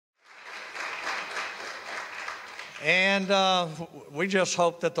And we just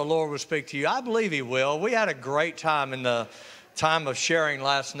hope that the Lord will speak to you. I believe He will. We had a great time in the time of sharing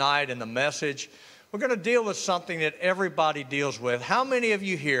last night and the message. We're going to deal with something that everybody deals with. How many of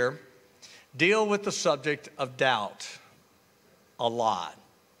you here deal with the subject of doubt? A lot.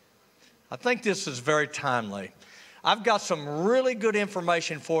 I think this is very timely. I've got some really good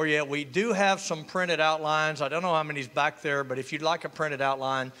information for you. We do have some printed outlines. I don't know how many's back there, but if you'd like a printed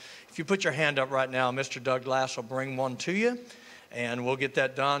outline, if you put your hand up right now, Mr. Doug Glass will bring one to you, and we'll get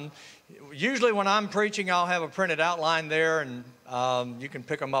that done. Usually when I'm preaching, I'll have a printed outline there, and you can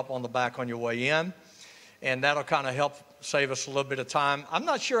pick them up on the back on your way in, and that'll kind of help save us a little bit of time. I'm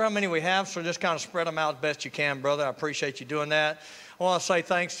not sure how many we have, so just kind of spread them out as best you can, brother. I appreciate you doing that. I want to say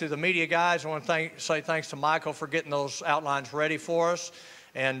thanks to the media guys. I want to say thanks to Michael for getting those outlines ready for us.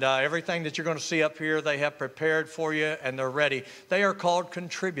 And everything that you're going to see up here, they have prepared for you, and they're ready. They are called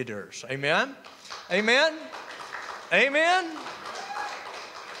contributors. Amen? Amen? Amen?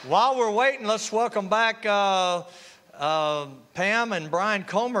 While we're waiting, let's welcome back Pam and Brian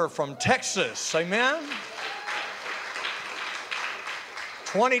Comer from Texas. Amen?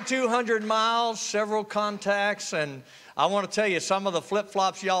 2,200 miles, several contacts, and I want to tell you, some of the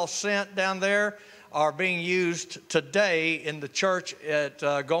flip-flops y'all sent down there are being used today in the church at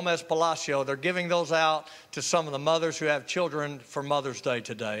Gomez Palacio. They're giving those out to some of the mothers who have children for Mother's Day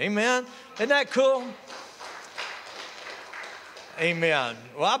today. Amen? Isn't that cool? Amen.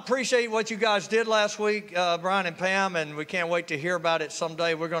 Well, I appreciate what you guys did last week, Brian and Pam, and we can't wait to hear about it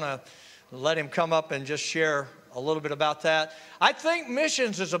someday. We're going to let him come up and just share a little bit about that. I think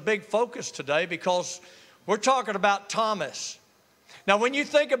missions is a big focus today because we're talking about Thomas. Now, when you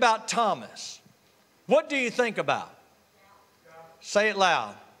think about Thomas, what do you think about? Say it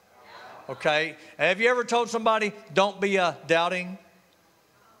loud. Okay. Have you ever told somebody, don't be doubting?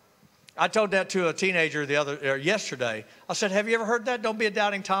 I told that to a teenager yesterday. I said, have you ever heard that? Don't be a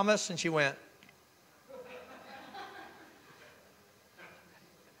doubting Thomas. And she went.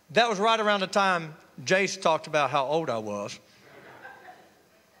 That was right around the time Jace talked about how old I was.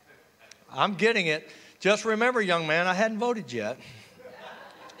 I'm getting it. Just remember, young man, I hadn't voted yet.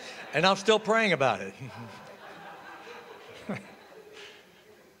 And I'm still praying about it.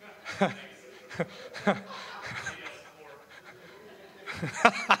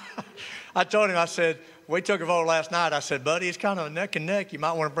 I told him, I said, we took a vote last night. I said, buddy, it's kind of a neck and neck. You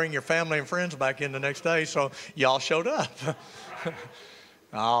might want to bring your family and friends back in the next day. So y'all showed up.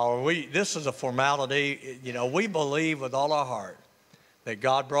 This is a formality. You know, we believe with all our heart that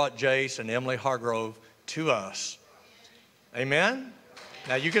God brought Jace and Emily Hargrove to us. Amen?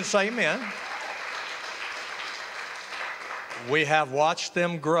 Now, you can say amen. We have watched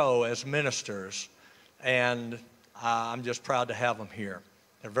them grow as ministers, and I'm just proud to have them here.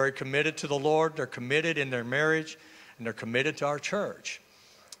 They're very committed to the Lord. They're committed in their marriage, and they're committed to our church,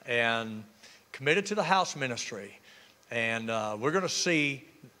 and committed to the house ministry. And we're going to see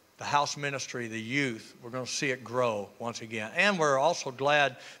the house ministry, the youth, we're going to see it grow once again. And we're also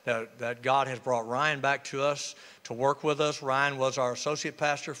glad that God has brought Ryan back to us to work with us. Ryan was our associate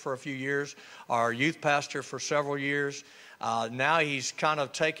pastor for a few years, our youth pastor for several years. Now he's kind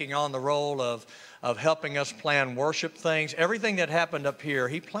of taking on the role of helping us plan worship things. Everything that happened up here,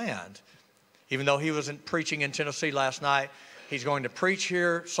 he planned. Even though he wasn't preaching in Tennessee last night, he's going to preach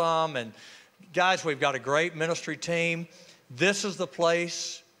here some. And guys, we've got a great ministry team. This is the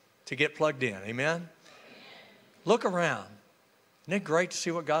place to get plugged in. Amen? Look around. Isn't it great to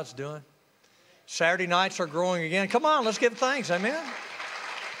see what God's doing? Saturday nights are growing again. Come on, let's give thanks. Amen?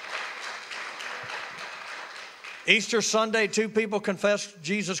 Easter Sunday, 2 people confessed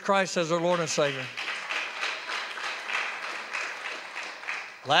Jesus Christ as their Lord and Savior.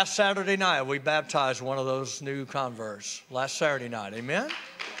 Last Saturday night, we baptized one of those new converts. Last Saturday night. Amen?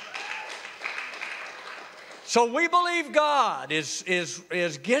 So we believe God is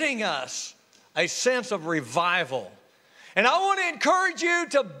getting us a sense of revival. And I want to encourage you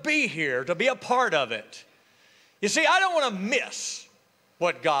to be here, to be a part of it. You see, I don't want to miss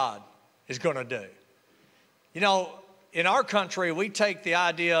what God is going to do. You know, in our country, we take the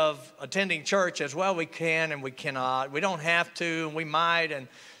idea of attending church as well we can and we cannot. We don't have to and we might. And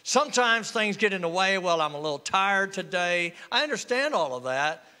sometimes things get in the way. Well, I'm a little tired today. I understand all of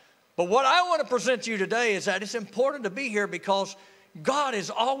that. But what I want to present to you today is that it's important to be here because God is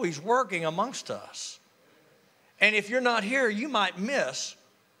always working amongst us. And if you're not here, you might miss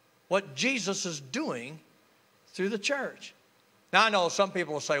what Jesus is doing through the church. Now, I know some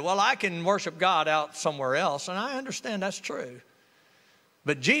people will say, well, I can worship God out somewhere else, and I understand that's true.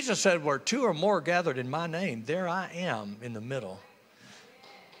 But Jesus said, where 2 or more gathered in my name, there I am in the middle.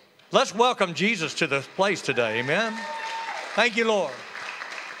 Let's welcome Jesus to this place today. Amen. Thank you, Lord.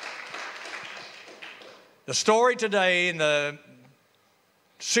 The story today in the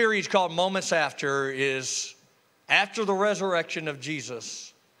series called Moments After is after the resurrection of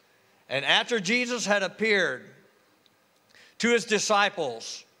Jesus. And after Jesus had appeared to his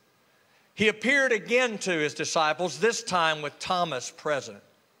disciples, he appeared again to his disciples, this time with Thomas present.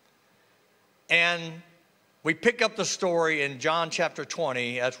 And we pick up the story in John chapter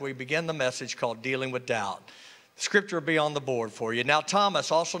 20 as we begin the message called Dealing with Doubt. The scripture will be on the board for you. Now,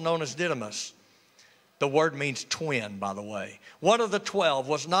 Thomas, also known as Didymus, the word means twin, by the way. One of the 12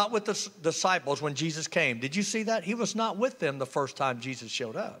 was not with the disciples when Jesus came. Did you see that? He was not with them the first time Jesus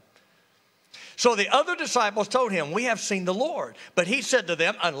showed up. So the other disciples told him, we have seen the Lord. But he said to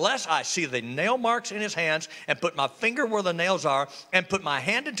them, unless I see the nail marks in his hands and put my finger where the nails are and put my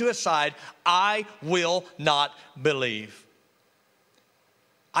hand into his side, I will not believe.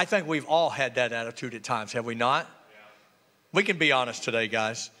 I think we've all had that attitude at times, have we not? Yeah. We can be honest today,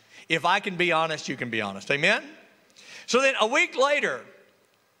 guys. If I can be honest, you can be honest. Amen? So then a week later,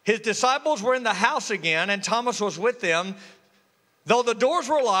 his disciples were in the house again, and Thomas was with them. Though the doors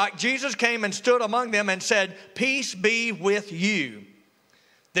were locked, Jesus came and stood among them and said, peace be with you.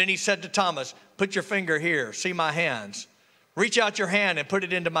 Then he said to Thomas, put your finger here, see my hands. Reach out your hand and put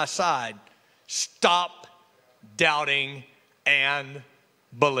it into my side. Stop doubting and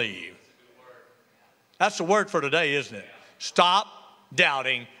believe. That's the word for today, isn't it? Stop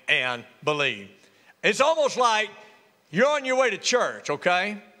doubting and believe. It's almost like you're on your way to church,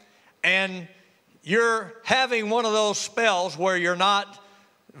 okay? And you're having one of those spells where you're not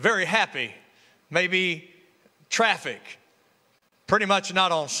very happy. Maybe traffic, pretty much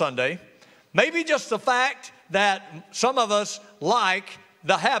not on Sunday. Maybe just the fact that some of us like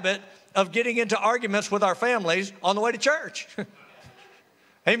the habit of getting into arguments with our families on the way to church.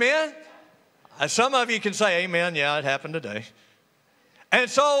 Amen? Some of you can say, amen, yeah, it happened today. And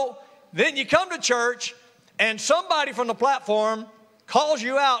so then you come to church and somebody from the platform calls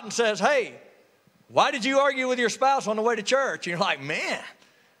you out and says, hey, why did you argue with your spouse on the way to church? And you're like, man,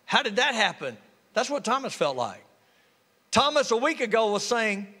 how did that happen? That's what Thomas felt like. Thomas a week ago was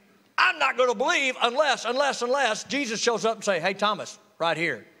saying, I'm not going to believe unless Jesus shows up and say, hey, Thomas, right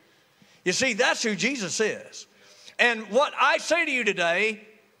here. You see, that's who Jesus is. And what I say to you today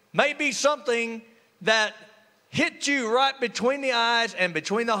may be something that hit you right between the eyes and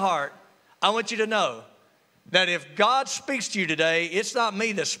between the heart. I want you to know that if God speaks to you today, it's not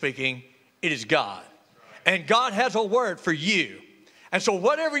me that's speaking. It is God. And God has a word for you. And so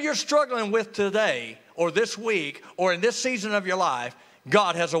whatever you're struggling with today or this week or in this season of your life,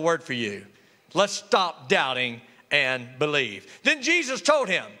 God has a word for you. Let's stop doubting and believe. Then Jesus told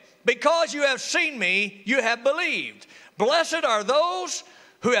him, because you have seen me, you have believed. Blessed are those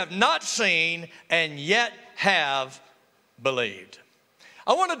who have not seen and yet have believed.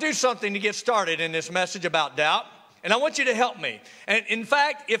 I want to do something to get started in this message about doubt. And I want you to help me. And in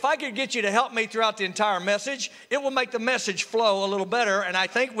fact, if I could get you to help me throughout the entire message, it will make the message flow a little better. And I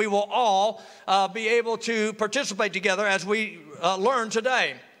think we will all be able to participate together as we learn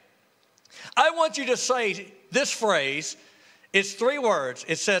today. I want you to say this phrase. It's 3 words.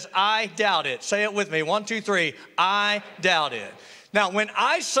 It says, I doubt it. Say it with me. 1, 2, 3. I doubt it. Now, when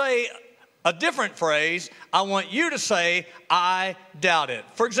I say a different phrase, I want you to say, I doubt it.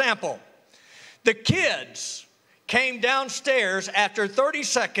 For example, the kids came downstairs after 30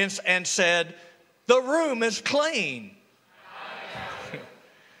 seconds and said, the room is clean.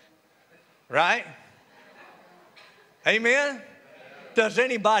 Right? Amen? Does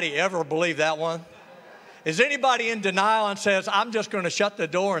anybody ever believe that one? Is anybody in denial and says, I'm just going to shut the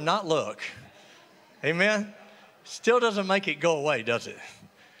door and not look? Amen? Still doesn't make it go away, does it?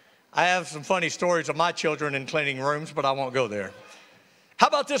 I have some funny stories of my children in cleaning rooms, but I won't go there. How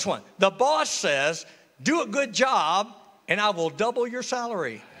about this one? The boss says, do a good job and I will double your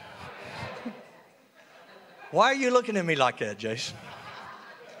salary. Why are you looking at me like that, Jason?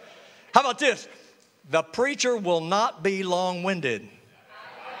 How about this? The preacher will not be long-winded.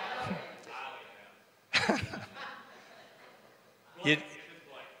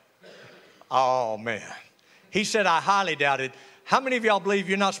 Oh, man. He said, I highly doubt it. How many of y'all believe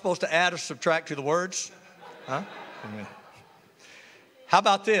you're not supposed to add or subtract to the words? Huh? Amen. How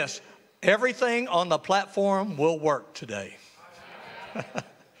about this? Everything on the platform will work today.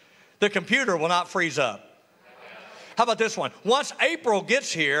 The computer will not freeze up. How about this one? Once April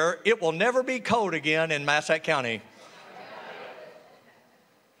gets here, it will never be cold again in Massac County.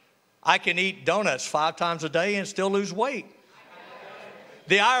 I can eat donuts 5 times a day and still lose weight.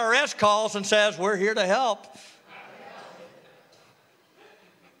 The IRS calls and says, we're here to help.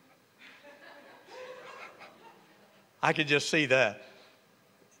 I could just see that.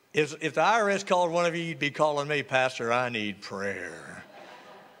 If the IRS called one of you, you'd be calling me, Pastor, I need prayer.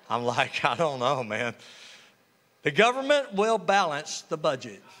 I'm like, I don't know, man. The government will balance the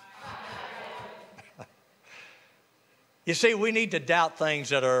budget. You see, we need to doubt things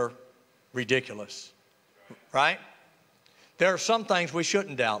that are ridiculous, right? There are some things we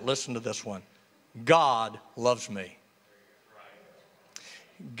shouldn't doubt. Listen to this one. God loves me.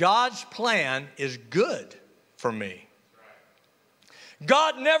 God's plan is good for me.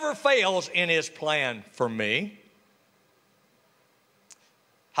 God never fails in his plan for me.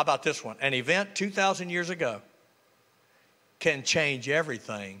 How about this one? An event 2,000 years ago can change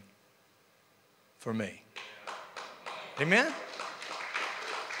everything for me. Amen?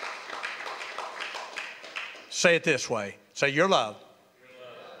 Say it this way. Say, your love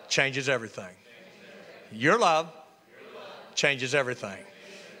changes everything. Your love changes everything.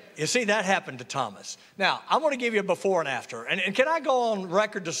 You see, that happened to Thomas. Now, I want to give you a before and after. And can I go on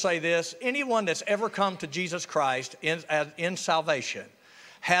record to say this? Anyone that's ever come to Jesus Christ in salvation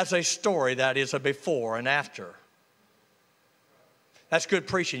has a story that is a before and after. That's good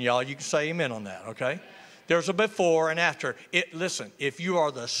preaching, y'all. You can say amen on that, okay? There's a before and after. Listen, if you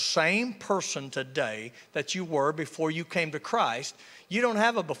are the same person today that you were before you came to Christ, you don't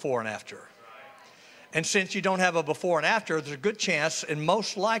have a before and after. And since you don't have a before and after, there's a good chance, and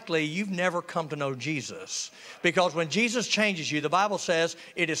most likely, you've never come to know Jesus. Because when Jesus changes you, the Bible says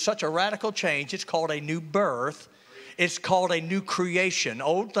it is such a radical change, it's called a new birth. It's called a new creation.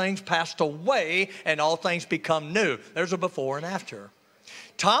 Old things passed away, and all things become new. There's a before and after.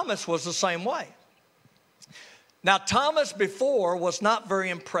 Thomas was the same way. Now, Thomas before was not very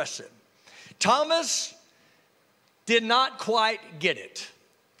impressive. Thomas did not quite get it.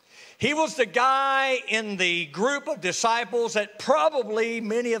 He was the guy in the group of disciples that probably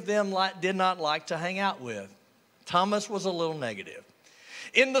many of them did not like to hang out with. Thomas was a little negative.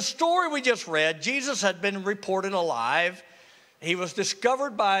 In the story we just read, Jesus had been reported alive. He was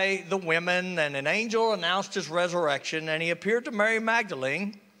discovered by the women, and an angel announced his resurrection, and he appeared to Mary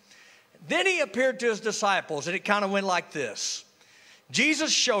Magdalene. Then he appeared to his disciples, and it kind of went like this.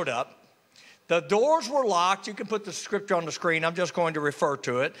 Jesus showed up. The doors were locked. You can put the scripture on the screen. I'm just going to refer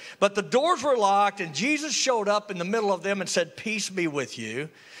to it. But the doors were locked, and Jesus showed up in the middle of them and said, peace be with you.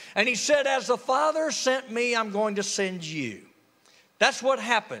 And he said, as the Father sent me, I'm going to send you. That's what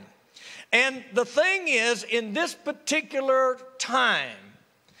happened. And the thing is, in this particular time,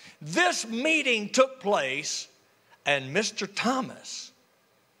 this meeting took place, and Mr. Thomas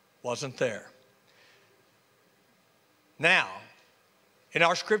wasn't there. Now, in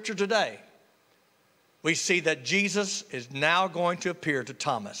our scripture today, we see that Jesus is now going to appear to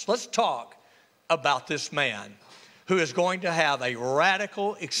Thomas. Let's talk about this man who is going to have a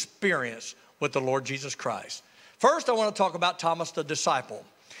radical experience with the Lord Jesus Christ. First, I want to talk about Thomas the disciple.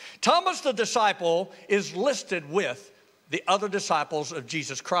 Thomas the disciple is listed with the other disciples of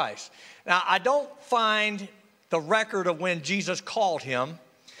Jesus Christ. Now, I don't find the record of when Jesus called him,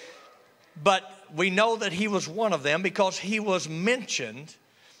 but we know that he was one of them because he was mentioned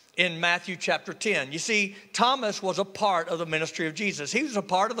in Matthew chapter 10. You see, Thomas was a part of the ministry of Jesus. He was a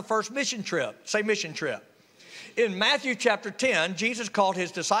part of the first mission trip. Say mission trip. In Matthew chapter 10, Jesus called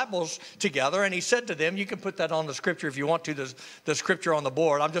his disciples together, and he said to them, you can put that on the scripture if you want to, the scripture on the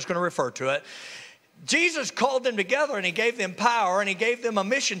board. I'm just going to refer to it. Jesus called them together, and he gave them power, and he gave them a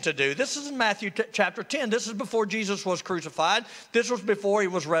mission to do. This is in Matthew chapter 10. This is before Jesus was crucified. This was before he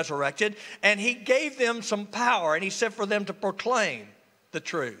was resurrected. And he gave them some power, and he said for them to proclaim the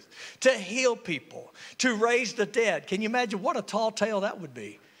truth, to heal people, to raise the dead. Can you imagine what a tall tale that would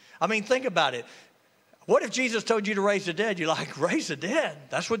be? I mean, think about it. What if Jesus told you to raise the dead? You're like, raise the dead?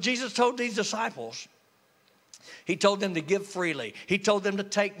 That's what Jesus told these disciples. He told them to give freely. He told them to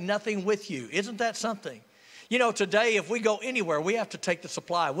take nothing with you. Isn't that something? You know, today, if we go anywhere, we have to take the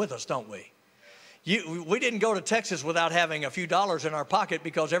supply with us, don't we? We didn't go to Texas without having a few dollars in our pocket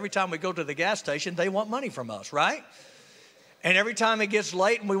because every time we go to the gas station, they want money from us, right? And every time it gets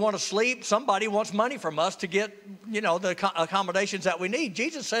late and we want to sleep, somebody wants money from us to get, you know, the accommodations that we need.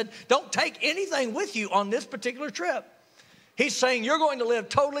 Jesus said, don't take anything with you on this particular trip. He's saying you're going to live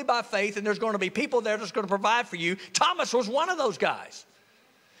totally by faith, and there's going to be people there that's going to provide for you. Thomas was one of those guys.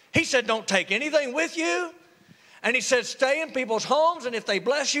 He said, don't take anything with you. And he said, stay in people's homes, and if they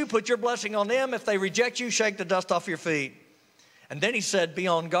bless you, put your blessing on them. If they reject you, shake the dust off your feet. And then he said, be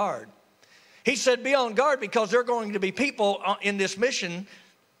on guard. He said, be on guard because there are going to be people in this mission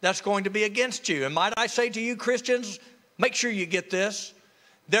that's going to be against you. And might I say to you, Christians, make sure you get this.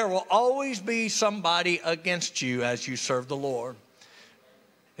 There will always be somebody against you as you serve the Lord.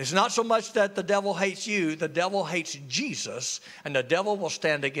 It's not so much that the devil hates you, the devil hates Jesus, and the devil will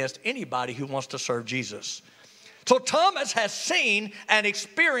stand against anybody who wants to serve Jesus. So Thomas has seen and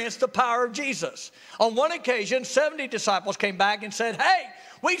experienced the power of Jesus. On one occasion, 70 disciples came back and said, hey,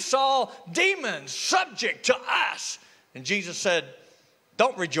 we saw demons subject to us. And Jesus said,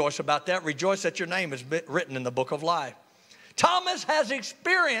 don't rejoice about that. Rejoice that your name is written in the book of life. Thomas has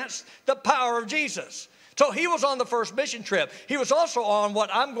experienced the power of Jesus. So he was on the first mission trip. He was also on what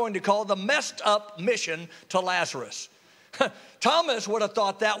I'm going to call the messed up mission to Lazarus. Thomas would have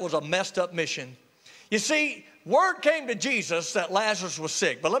thought that was a messed up mission. You see, word came to Jesus that Lazarus was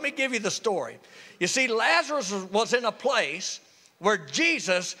sick. But let me give you the story. You see, Lazarus was in a place where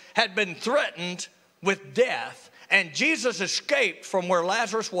Jesus had been threatened with death. And Jesus escaped from where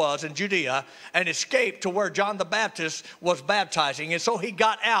Lazarus was in Judea and escaped to where John the Baptist was baptizing. And so he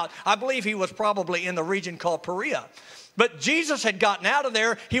got out. I believe he was probably in the region called Perea. But Jesus had gotten out of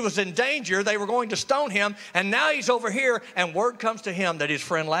there. He was in danger. They were going to stone him. And now he's over here, and word comes to him that his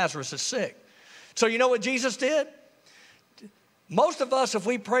friend Lazarus is sick. So you know what Jesus did? Most of us, if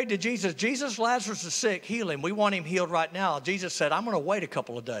we prayed to Jesus, Jesus, Lazarus is sick, heal him. We want him healed right now. Jesus said, I'm going to wait a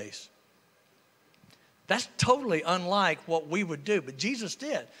couple of days. That's totally unlike what we would do, but Jesus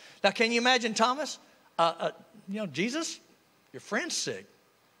did. Now, can you imagine Thomas? Jesus, your friend's sick.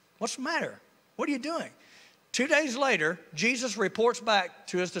 What's the matter? What are you doing? 2 days later, Jesus reports back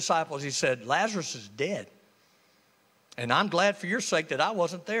to his disciples. He said, Lazarus is dead. And I'm glad for your sake that I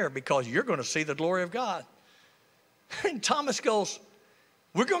wasn't there because you're going to see the glory of God. And Thomas goes,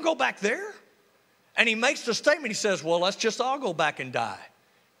 we're going to go back there? And he makes the statement. He says, well, let's just all go back and die.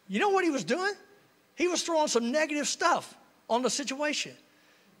 You know what he was doing? He was throwing some negative stuff on the situation.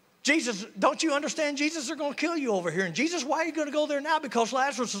 Jesus, don't you understand? Jesus, they're going to kill you over here. And Jesus, why are you going to go there now? Because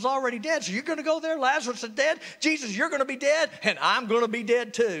Lazarus is already dead. So you're going to go there? Lazarus is dead. Jesus, you're going to be dead. And I'm going to be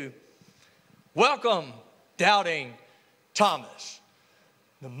dead too. Welcome, doubting Thomas.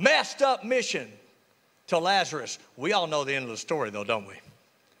 The messed up mission to Lazarus. We all know the end of the story though, don't we?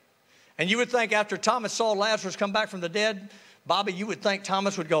 And you would think after Thomas saw Lazarus come back from the dead, Bobby, you would think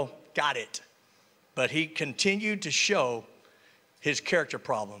Thomas would go, got it. But he continued to show his character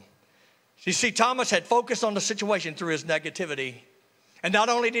problem. You see, Thomas had focused on the situation through his negativity. And not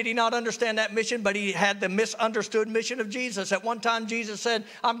only did he not understand that mission, but he had the misunderstood mission of Jesus. At one time, Jesus said,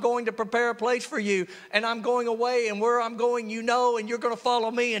 I'm going to prepare a place for you, and I'm going away, and where I'm going, you know, and you're going to follow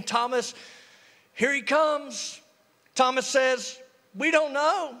me. And Thomas, here he comes. Thomas says, we don't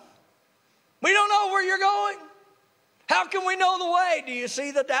know. We don't know where you're going. How can we know the way? Do you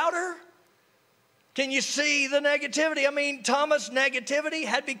see the doubter? Can you see the negativity? I mean, Thomas' negativity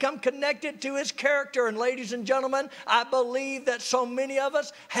had become connected to his character. And ladies and gentlemen, I believe that so many of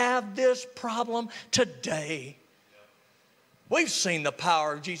us have this problem today. We've seen the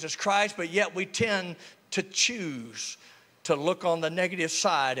power of Jesus Christ, but yet we tend to choose to look on the negative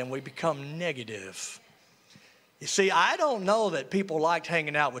side and we become negative. You see, I don't know that people liked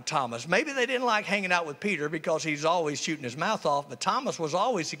hanging out with Thomas. Maybe they didn't like hanging out with Peter because he's always shooting his mouth off. But Thomas was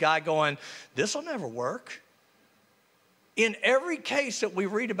always the guy going, this will never work. In every case that we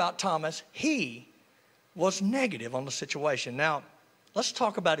read about Thomas, he was negative on the situation. Now, let's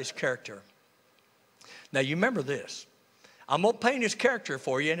talk about his character. Now, you remember this. I'm going to paint his character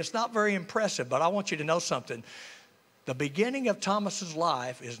for you, and it's not very impressive, but I want you to know something. The beginning of Thomas's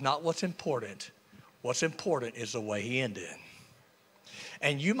life is not what's important. What's important is the way he ended.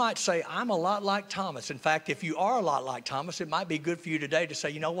 And you might say, I'm a lot like Thomas. In fact, if you are a lot like Thomas, it might be good for you today to say,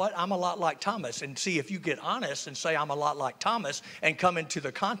 you know what, I'm a lot like Thomas. And see, if you get honest and say, I'm a lot like Thomas, and come into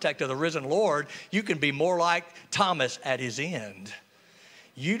the contact of the risen Lord, you can be more like Thomas at his end.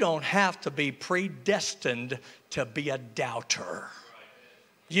 You don't have to be predestined to be a doubter.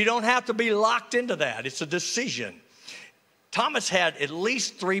 You don't have to be locked into that. It's a decision. Thomas had at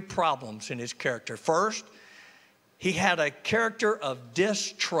least 3 problems in his character. First, he had a character of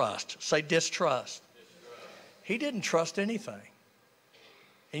distrust. Say distrust. He didn't trust anything.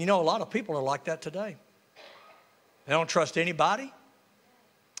 And you know, a lot of people are like that today. They don't trust anybody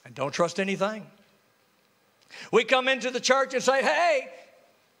and don't trust anything. We come into the church and say, hey,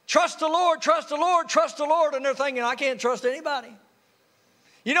 trust the Lord, trust the Lord, trust the Lord. And they're thinking, I can't trust anybody.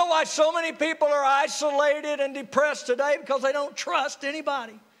 You know why so many people are isolated and depressed today? Because they don't trust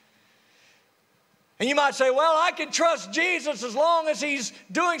anybody. And you might say, well, I can trust Jesus as long as he's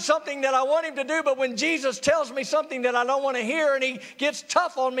doing something that I want him to do. But when Jesus tells me something that I don't want to hear and he gets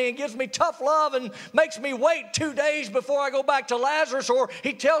tough on me and gives me tough love and makes me wait 2 days before I go back to Lazarus, or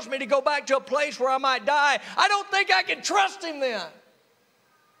he tells me to go back to a place where I might die, I don't think I can trust him then.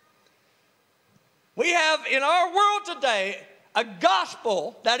 We have in our world today A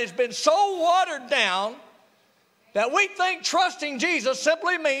gospel that has been so watered down that we think trusting Jesus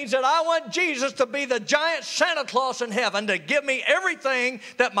simply means that I want Jesus to be the giant Santa Claus in heaven to give me everything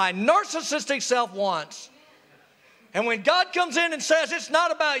that my narcissistic self wants. And when God comes in and says it's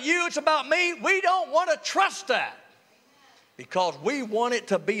not about you, it's about me, we don't want to trust that because we want it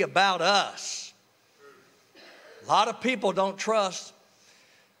to be about us. A lot of people don't trust.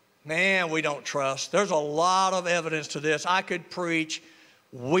 Man, we don't trust. There's a lot of evidence to this. I could preach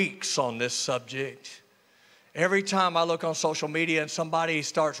weeks on this subject. Every time I look on social media and somebody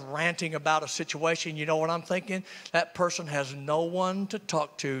starts ranting about a situation, you know what I'm thinking? That person has no one to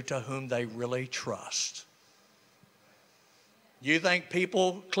talk to whom they really trust. You think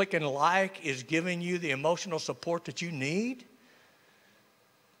people clicking like is giving you the emotional support that you need? It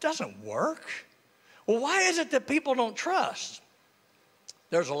doesn't work. Well, why is it that people don't trust?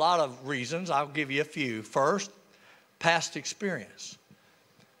 There's a lot of reasons. I'll give you a few. First, past experience.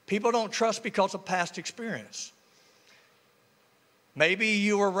 People don't trust because of past experience. Maybe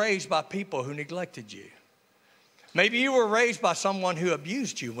you were raised by people who neglected you. Maybe you were raised by someone who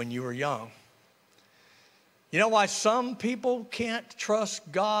abused you when you were young. You know why some people can't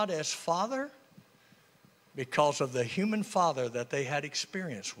trust God as Father? Because of the human father that they had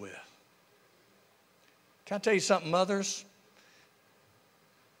experience with. Can I tell you something, mothers?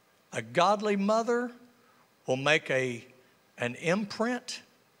 A godly mother will make an imprint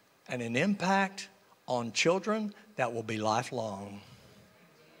and an impact on children that will be lifelong.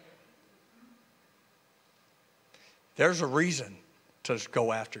 There's a reason to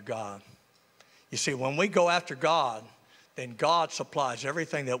go after God. You see, when we go after God, then God supplies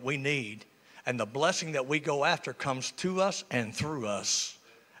everything that we need. And the blessing that we go after comes to us and through us.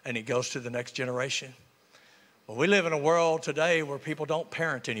 And it goes to the next generation. Well, we live in a world today where people don't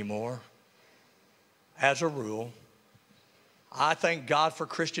parent anymore, as a rule. I thank God for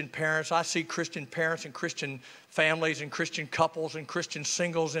Christian parents. I see Christian parents and Christian families and Christian couples and Christian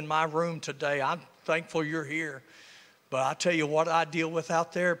singles in my room today. I'm thankful you're here. But I tell you what I deal with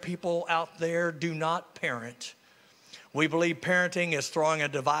out there, people out there do not parent. We believe parenting is throwing a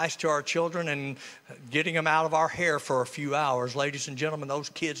device to our children and getting them out of our hair for a few hours. Ladies and gentlemen, those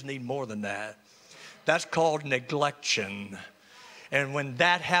kids need more than that. That's called neglection. And when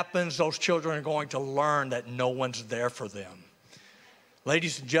that happens, those children are going to learn that no one's there for them.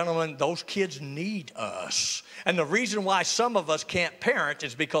 Ladies and gentlemen, those kids need us. And the reason why some of us can't parent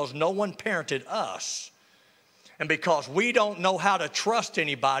is because no one parented us. And because we don't know how to trust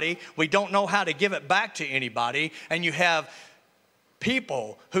anybody, we don't know how to give it back to anybody, and you have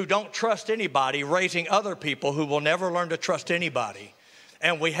people who don't trust anybody raising other people who will never learn to trust anybody.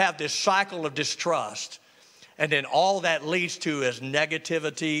 And we have this cycle of distrust. And then all that leads to is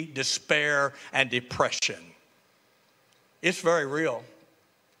negativity, despair, and depression. It's very real.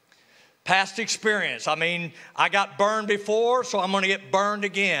 Past experience. I mean, I got burned before, so I'm going to get burned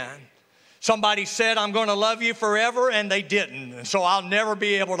again. Somebody said, I'm going to love you forever, and they didn't. So I'll never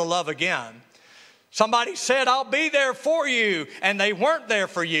be able to love again. Somebody said, I'll be there for you, and they weren't there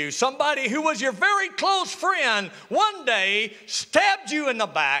for you. Somebody who was your very close friend one day stabbed you in the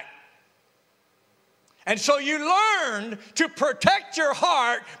back. And so you learned to protect your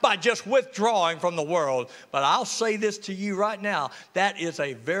heart by just withdrawing from the world. But I'll say this to you right now. That is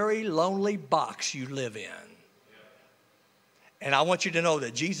a very lonely box you live in. And I want you to know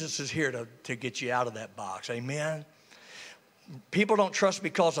that Jesus is here to get you out of that box. Amen? People don't trust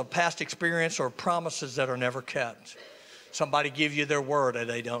because of past experience or promises that are never kept. Somebody give you their word and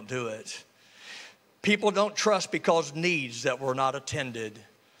they don't do it. People don't trust because needs that were not attended.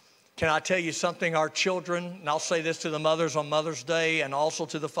 Can I tell you something? Our children, and I'll say this to the mothers on Mother's Day and also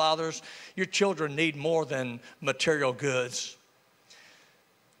to the fathers, your children need more than material goods.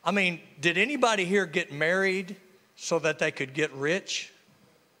 I mean, did anybody here get married so that they could get rich?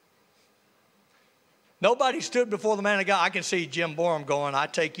 Nobody stood before the man of God. I can see Jim Borum going, I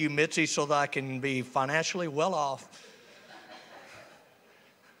take you, Mitzi, so that I can be financially well off.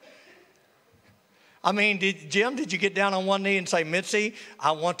 I mean, Jim, did you get down on one knee and say, Mitzi,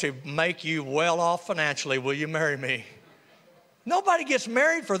 I want to make you well off financially. Will you marry me? Nobody gets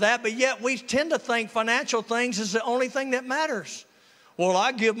married for that, but yet we tend to think financial things is the only thing that matters. Well,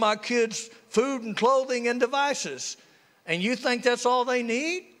 I give my kids food and clothing and devices. And you think that's all they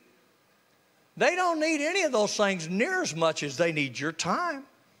need? They don't need any of those things near as much as they need your time.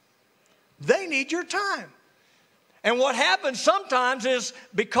 They need your time. And what happens sometimes is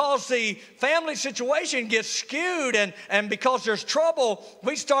because the family situation gets skewed and because there's trouble,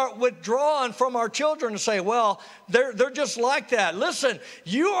 we start withdrawing from our children and say, well, they're just like that. Listen,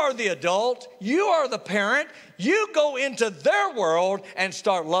 you are the adult. You are the parent. You go into their world and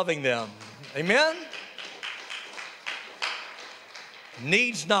start loving them. Amen?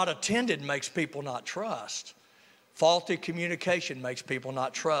 Needs not attended makes people not trust. Faulty communication makes people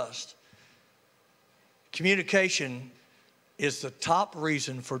not trust. Communication is the top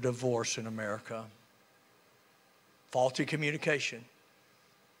reason for divorce in America. Faulty communication.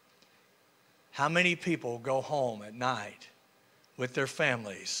 How many people go home at night with their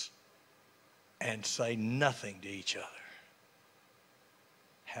families and say nothing to each other?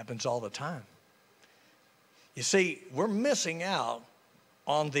 Happens all the time. You see, we're missing out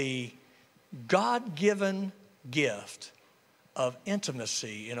on the God-given gift of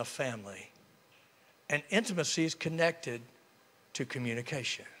intimacy in a family. And intimacy is connected to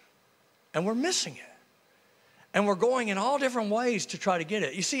communication. And we're missing it. And we're going in all different ways to try to get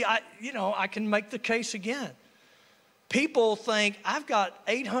it. You see, I can make the case again. People think, I've got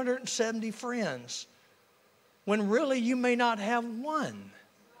 870 friends, when really you may not have one.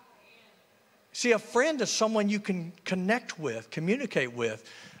 See, a friend is someone you can connect with, communicate with,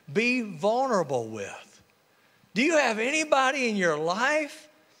 be vulnerable with. Do you have anybody in your life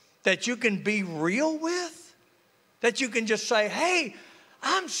that you can be real with? That you can just say, hey,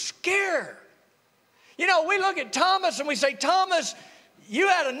 I'm scared. You know, we look at Thomas and we say, Thomas, you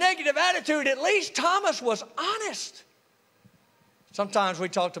had a negative attitude. At least Thomas was honest. Sometimes we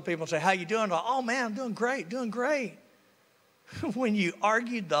talk to people and say, how you doing? Oh, man, I'm doing great, doing great. When you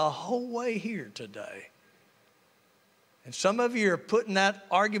argued the whole way here today. And some of you are putting that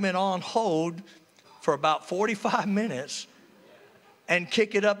argument on hold for about 45 minutes and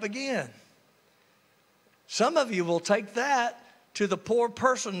kick it up again. Some of you will take that to the poor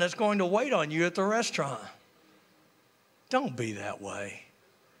person that's going to wait on you at the restaurant. Don't be that way.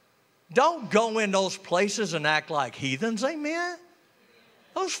 Don't go in those places and act like heathens, amen?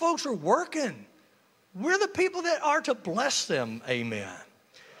 Those folks are working. We're the people that are to bless them, amen.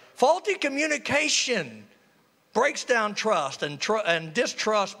 Faulty communication breaks down trust, and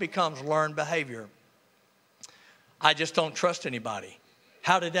distrust becomes learned behavior. I just don't trust anybody.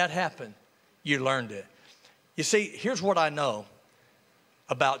 How did that happen? You learned it. You see, here's what I know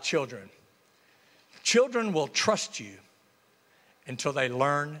about children. Children will trust you until they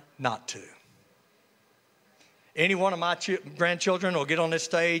learn not to. Any one of my grandchildren will get on this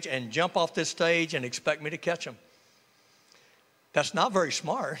stage and jump off this stage and expect me to catch them. That's not very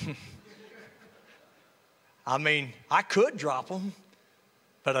smart. I mean, I could drop them,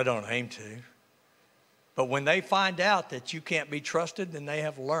 but I don't aim to. But when they find out that you can't be trusted, then they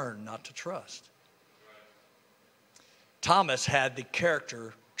have learned not to trust. Thomas had the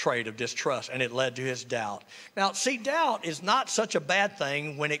character trait of distrust, and it led to his doubt. Now, see, doubt is not such a bad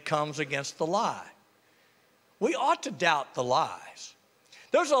thing when it comes against the lie. We ought to doubt the lies.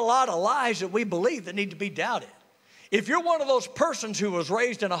 There's a lot of lies that we believe that need to be doubted. If you're one of those persons who was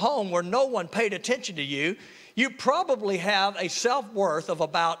raised in a home where no one paid attention to you, you probably have a self-worth of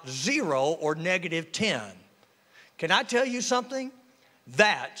about 0 or -10. Can I tell you something?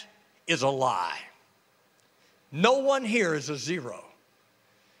 That is a lie. No one here is a 0.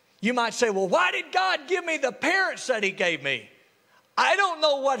 You might say, well, why did God give me the parents that he gave me? I don't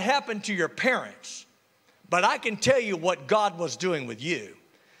know what happened to your parents, but I can tell you what God was doing with you.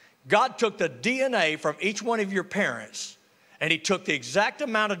 God took the DNA from each one of your parents, and he took the exact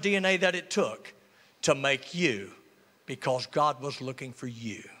amount of DNA that it took to make you, because God was looking for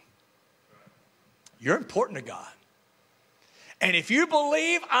you. You're important to God. And if you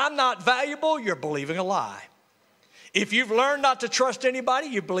believe I'm not valuable, you're believing a lie. If you've learned not to trust anybody,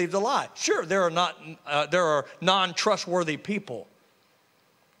 you believe the lie. Sure, there are non-trustworthy people.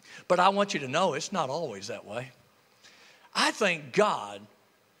 But I want you to know it's not always that way. I thank God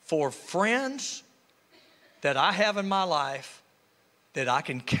for friends that I have in my life that I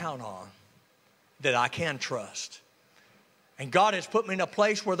can count on, that I can trust. And God has put me in a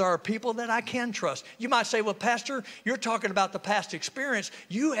place where there are people that I can trust. You might say, well, Pastor, you're talking about the past experience.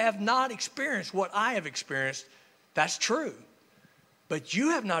 You have not experienced what I have experienced. That's true. But you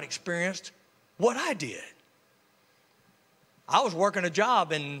have not experienced what I did. I was working a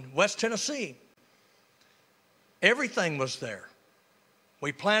job in West Tennessee. Everything was there.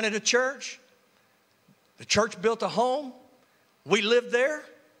 We planted a church. The church built a home. We lived there.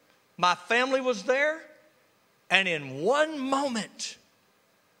 My family was there. And in one moment,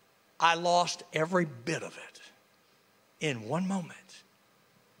 I lost every bit of it. In one moment.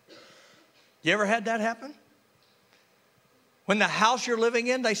 You ever had that happen? When the house you're living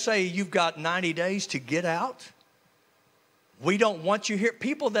in, they say you've got 90 days to get out. We don't want you here.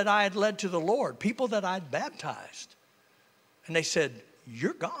 People that I had led to the Lord, people that I'd baptized. And they said,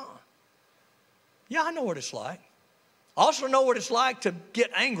 you're gone. Yeah, I know what it's like. I also know what it's like to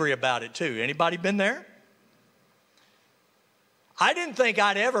get angry about it too. Anybody been there? I didn't think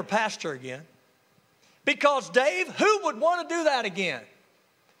I'd ever pastor again. Because, Dave, who would want to do that again?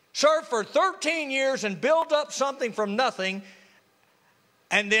 Serve for 13 years and build up something from nothing,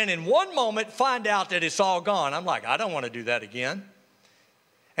 and then in one moment find out that it's all gone. I'm like, I don't want to do that again.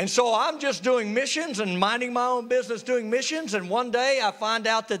 And so I'm just doing missions and minding my own business doing missions, and one day I find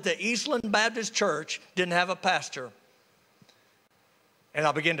out that the Eastland Baptist Church didn't have a pastor. And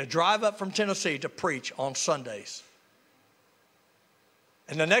I began to drive up from Tennessee to preach on Sundays.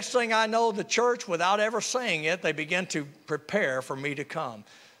 And the next thing I know, the church, without ever saying it, they began to prepare for me to come.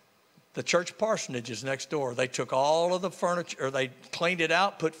 The church parsonage is next door. They took all of the furniture, or they cleaned it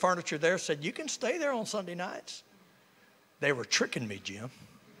out, put furniture there, said, you can stay there on Sunday nights. They were tricking me, Jim.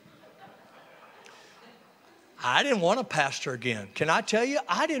 I didn't want to pastor again. Can I tell you?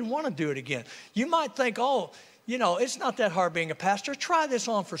 I didn't want to do it again. You might think, oh, you know, it's not that hard being a pastor. Try this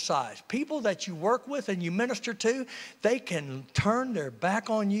on for size. People that you work with and you minister to, they can turn their back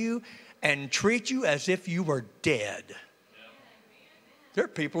on you and treat you as if you were dead. There are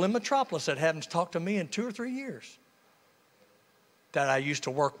people in Metropolis that haven't talked to me in 2 or 3 years that I used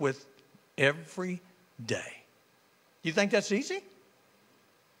to work with every day. You think that's easy?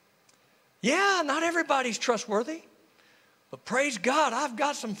 Yeah, not everybody's trustworthy. But praise God, I've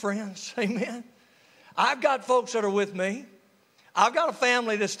got some friends. Amen. I've got folks that are with me. I've got a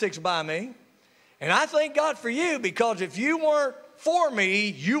family that sticks by me. And I thank God for you, because if you weren't for me,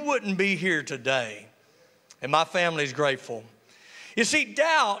 you wouldn't be here today. And my family's grateful. You see,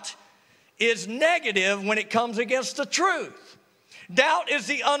 doubt is negative when it comes against the truth. Doubt is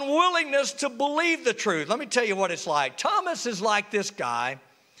the unwillingness to believe the truth. Let me tell you what it's like. Thomas is like this guy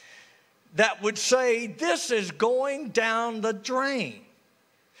that would say, this is going down the drain.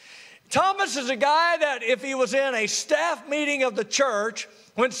 Thomas is a guy that if he was in a staff meeting of the church,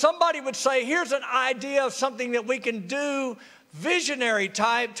 when somebody would say, here's an idea of something that we can do, visionary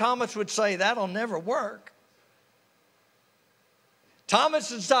type, Thomas would say, that'll never work.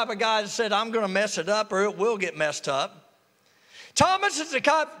 Thomas is the type of guy that said, I'm going to mess it up or it will get messed up. Thomas is the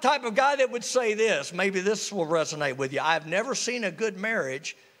type of guy that would say this, maybe this will resonate with you. I've never seen a good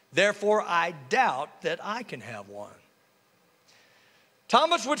marriage, therefore I doubt that I can have one.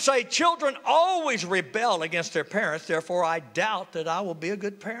 Thomas would say, children always rebel against their parents, therefore I doubt that I will be a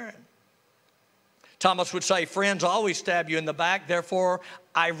good parent. Thomas would say, friends always stab you in the back, therefore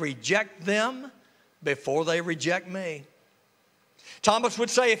I reject them before they reject me. Thomas would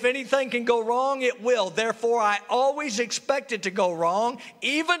say, if anything can go wrong, it will. Therefore, I always expect it to go wrong,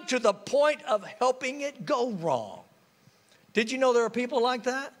 even to the point of helping it go wrong. Did you know there are people like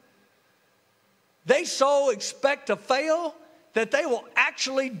that? They so expect to fail that they will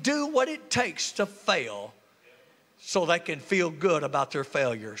actually do what it takes to fail so they can feel good about their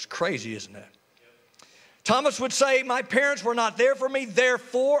failures. Crazy, isn't it? Thomas would say, my parents were not there for me,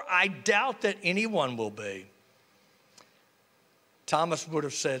 therefore I doubt that anyone will be. Thomas would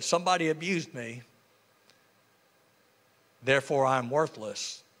have said, somebody abused me, therefore I'm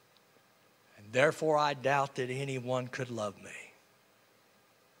worthless, and therefore I doubt that anyone could love me.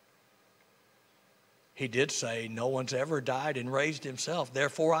 He did say, no one's ever died and raised himself,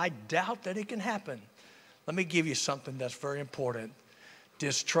 therefore I doubt that it can happen. Let me give you something that's very important.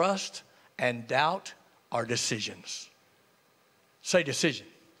 Distrust and doubt are decisions. Say decision.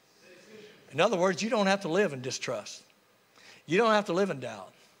 In other words, you don't have to live in distrust. You don't have to live in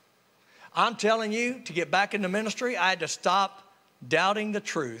doubt. I'm telling you, to get back into ministry, I had to stop doubting the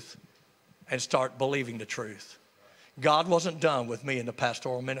truth and start believing the truth. God wasn't done with me in the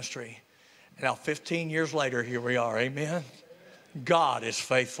pastoral ministry. And now 15 years later, here we are. Amen. God is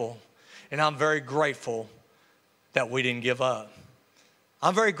faithful. And I'm very grateful that we didn't give up.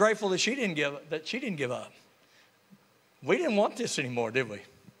 I'm very grateful that she didn't give up. We didn't want this anymore, did we?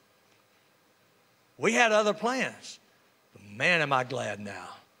 We had other plans. Man, am I glad now.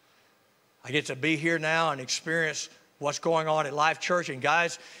 I get to be here now and experience what's going on at Life Church. And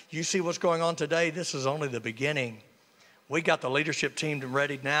guys, you see what's going on today? This is only the beginning. We got the leadership team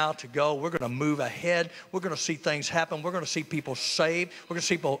ready now to go. We're going to move ahead. We're going to see things happen. We're going to see people saved. We're going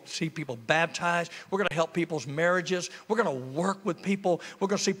to see people baptized. We're going to help people's marriages. We're going to work with people. We're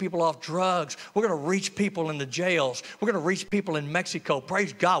going to see people off drugs. We're going to reach people in the jails. We're going to reach people in Mexico.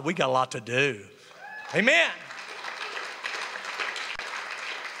 Praise God, we got a lot to do. Amen.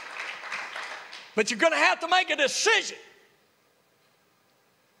 But you're going to have to make a decision.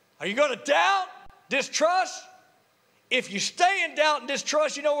 Are you going to doubt, distrust? If you stay in doubt and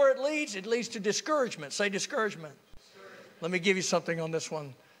distrust, you know where it leads? It leads to discouragement. Say discouragement. Let me give you something on this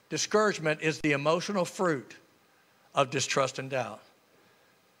one. Discouragement is the emotional fruit of distrust and doubt.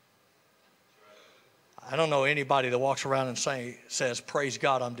 I don't know anybody that walks around and says, praise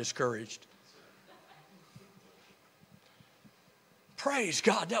God, I'm discouraged. Praise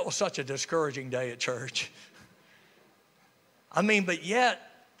God, that was such a discouraging day at church. I mean, but yet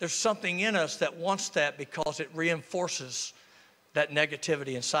there's something in us that wants that because it reinforces that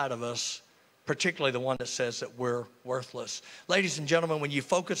negativity inside of us, particularly the one that says that we're worthless. Ladies and gentlemen, when you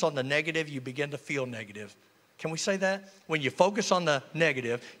focus on the negative, you begin to feel negative. Can we say that? When you focus on the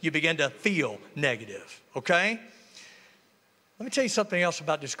negative, you begin to feel negative, okay? Let me tell you something else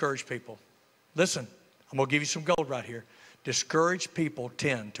about discouraged people. Listen, I'm going to give you some gold right here. Discouraged people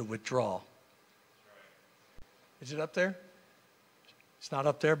tend to withdraw. Is it up there? It's not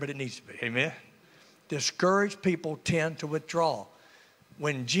up there, but it needs to be. Amen? Discouraged people tend to withdraw.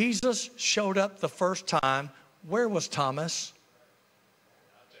 When Jesus showed up the first time, where was Thomas?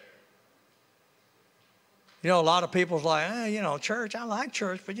 You know, a lot of people's like, church, I like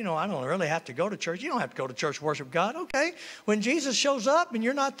church, but, I don't really have to go to church. You don't have to go to church to worship God. Okay, when Jesus shows up and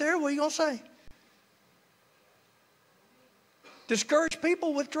you're not there, what are you going to say? Discouraged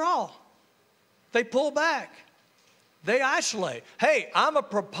people withdraw. They pull back. They isolate. Hey, I'm a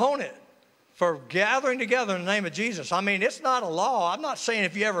proponent for gathering together in the name of Jesus. I mean, it's not a law. I'm not saying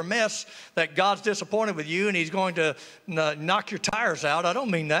if you ever miss that God's disappointed with you and he's going to knock your tires out. I don't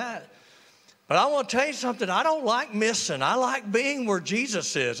mean that. But I want to tell you something. I don't like missing. I like being where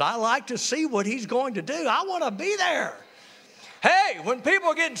Jesus is. I like to see what he's going to do. I want to be there. Hey, when people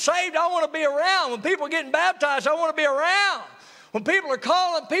are getting saved, I want to be around. When people are getting baptized, I want to be around. When people are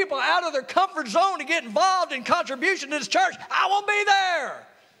calling people out of their comfort zone to get involved in contribution to this church, I want to be there.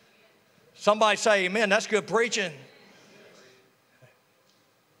 Somebody say amen. That's good preaching.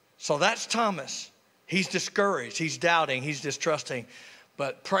 So that's Thomas. He's discouraged. He's doubting. He's distrusting.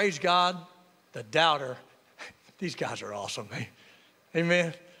 But praise God, the doubter, these guys are awesome.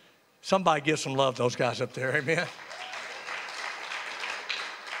 Amen. Somebody give some love to those guys up there. Amen.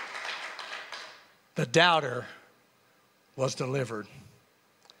 The doubter was delivered.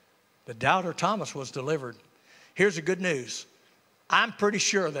 The doubter, Thomas, was delivered. Here's the good news. I'm pretty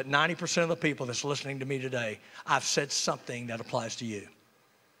sure that 90% of the people that's listening to me today, I've said something that applies to you.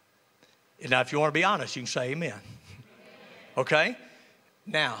 And now, if you want to be honest, you can say amen. Okay?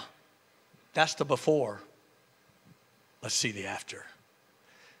 Now, that's the before. Let's see the after.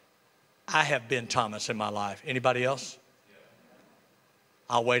 I have been Thomas in my life. Anybody else?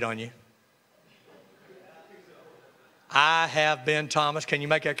 I'll wait on you. I have been Thomas. Can you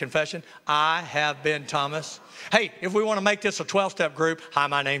make that confession? I have been Thomas. Hey, if we want to make this a 12-step group, hi,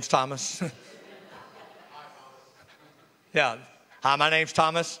 my name's Thomas. Yeah, hi, my name's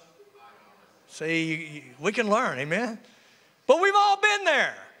Thomas. See, we can learn, amen? But we've all been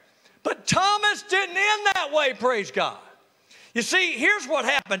there. But Thomas didn't end that way, praise God. You see, here's what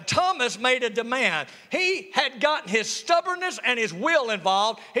happened. Thomas made a demand. He had gotten his stubbornness and his will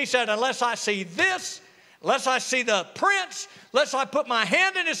involved. He said, unless I see this, unless I see the prints, unless I put my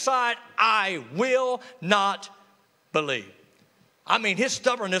hand in his side, I will not believe. I mean, his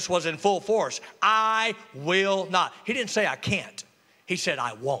stubbornness was in full force. I will not. He didn't say I can't. He said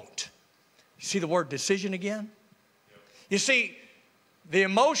I won't. You see the word decision again? You see, the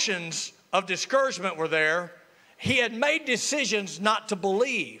emotions of discouragement were there. He had made decisions not to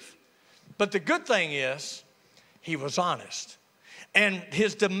believe. But the good thing is, he was honest. And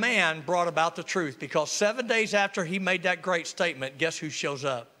his demand brought about the truth, because 7 days after he made that great statement, guess who shows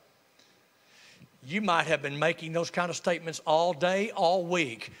up? You might have been making those kind of statements all day, all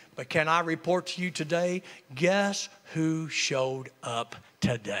week. But can I report to you today, guess who showed up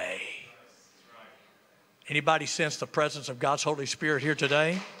today? Anybody sense the presence of God's Holy Spirit here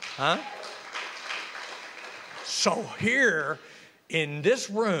today? Huh? So here in this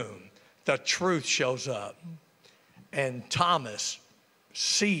room, the truth shows up. And Thomas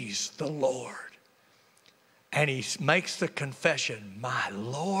sees the Lord. And he makes the confession, my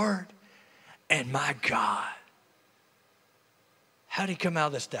Lord and my God. How did he come out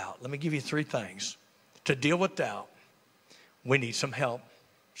of this doubt? Let me give you 3 things. To deal with doubt, we need some help.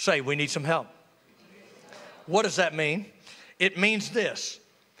 Say, we need some help. What does that mean? It means this.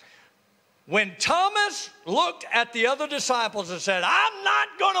 When Thomas looked at the other disciples and said, I'm not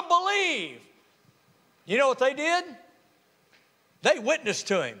going to believe, you know what they did? They witnessed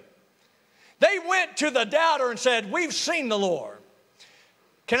to him. They went to the doubter and said, we've seen the Lord.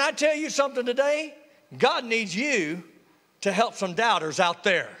 Can I tell you something today? God needs you to help some doubters out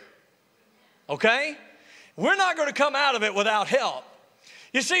there. okay? We're not going to come out of it without help.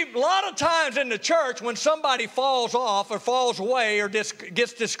 You see, a lot of times in the church, when somebody falls off or falls away or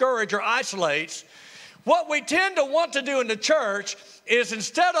gets discouraged or isolates, what we tend to want to do in the church is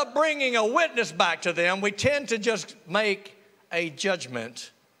instead of bringing a witness back to them, we tend to just make a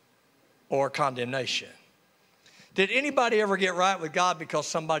judgment or condemnation. Did anybody ever get right with God because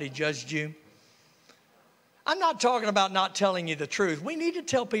somebody judged you? I'm not talking about not telling you the truth. We need to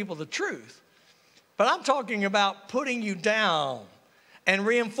tell people the truth. But I'm talking about putting you down and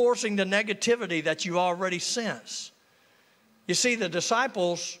reinforcing the negativity that you already sense. You see, the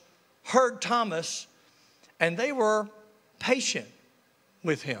disciples heard Thomas and they were patient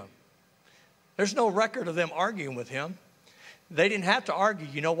with him. There's no record of them arguing with him. They didn't have to argue.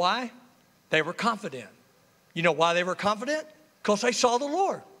 You know why? They were confident. You know why they were confident? Because they saw the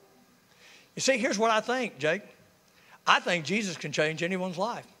Lord. You see, here's what I think, Jake. I think Jesus can change anyone's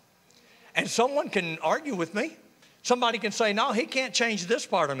life. And someone can argue with me. Somebody can say, no, he can't change this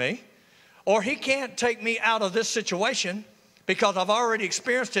part of me. Or he can't take me out of this situation because I've already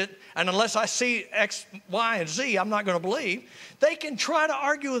experienced it. And unless I see X, Y, and Z, I'm not going to believe. They can try to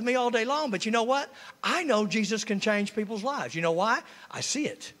argue with me all day long. But you know what? I know Jesus can change people's lives. You know why? I see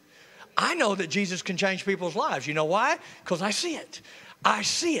it. I know that Jesus can change people's lives. You know why? Because I see it. I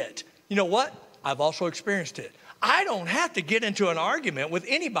see it. You know what? I've also experienced it. I don't have to get into an argument with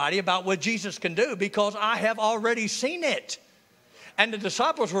anybody about what Jesus can do because I have already seen it. And the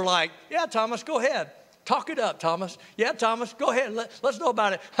disciples were like, yeah, Thomas, go ahead. Talk it up, Thomas. Yeah, Thomas, go ahead. Let's know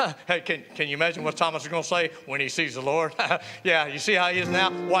about it. Hey, can you imagine what Thomas is going to say when he sees the Lord? Yeah, you see how he is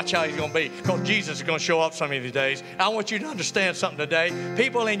now? Watch how he's going to be, because Jesus is going to show up some of these days. I want you to understand something today.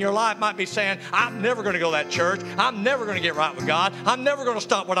 People in your life might be saying, I'm never going to go to that church. I'm never going to get right with God. I'm never going to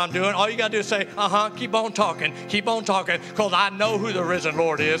stop what I'm doing. All you got to do is say, keep on talking, because I know who the risen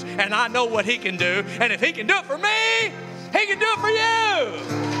Lord is, and I know what he can do. And if he can do it for me, he can do it for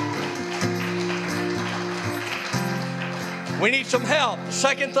you. We need some help.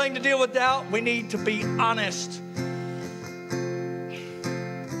 Second thing to deal with doubt, we need to be honest.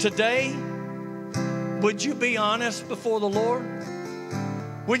 Today, would you be honest before the Lord?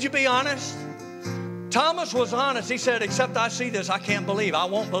 Would you be honest? Thomas was honest. He said, except I see this, I can't believe. I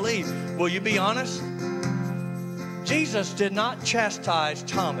won't believe. Will you be honest? Jesus did not chastise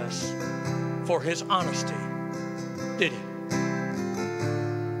Thomas for his honesty, did he?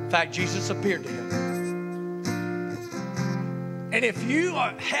 In fact, Jesus appeared to him. And if you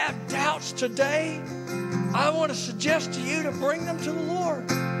have doubts today, I want to suggest to you to bring them to the Lord.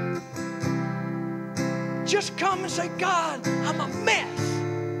 Just come and say, God, I'm a mess.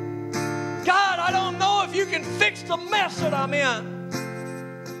 God, I don't know if you can fix the mess that I'm in.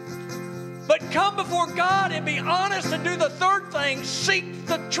 But come before God and be honest and do the third thing, seek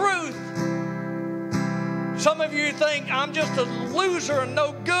the truth. Some of you think I'm just a loser and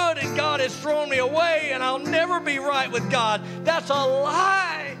no good and God has thrown me away and I'll never be right with God. That's a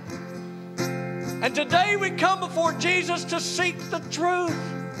lie. And today we come before Jesus to seek the truth.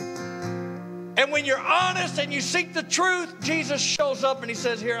 And when you're honest and you seek the truth, Jesus shows up and he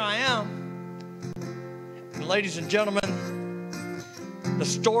says, here I am. And ladies and gentlemen, the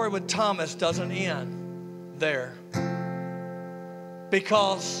story with Thomas doesn't end there.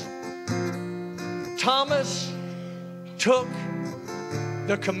 Because Thomas took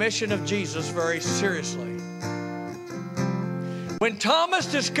the commission of Jesus very seriously. When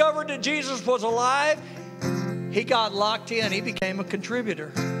Thomas discovered that Jesus was alive, he got locked in. He became a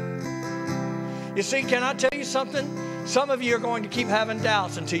contributor. You see, can I tell you something? Some of you are going to keep having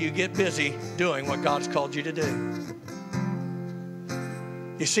doubts until you get busy doing what God's called you to do.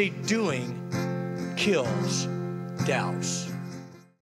 You see, doing kills doubts.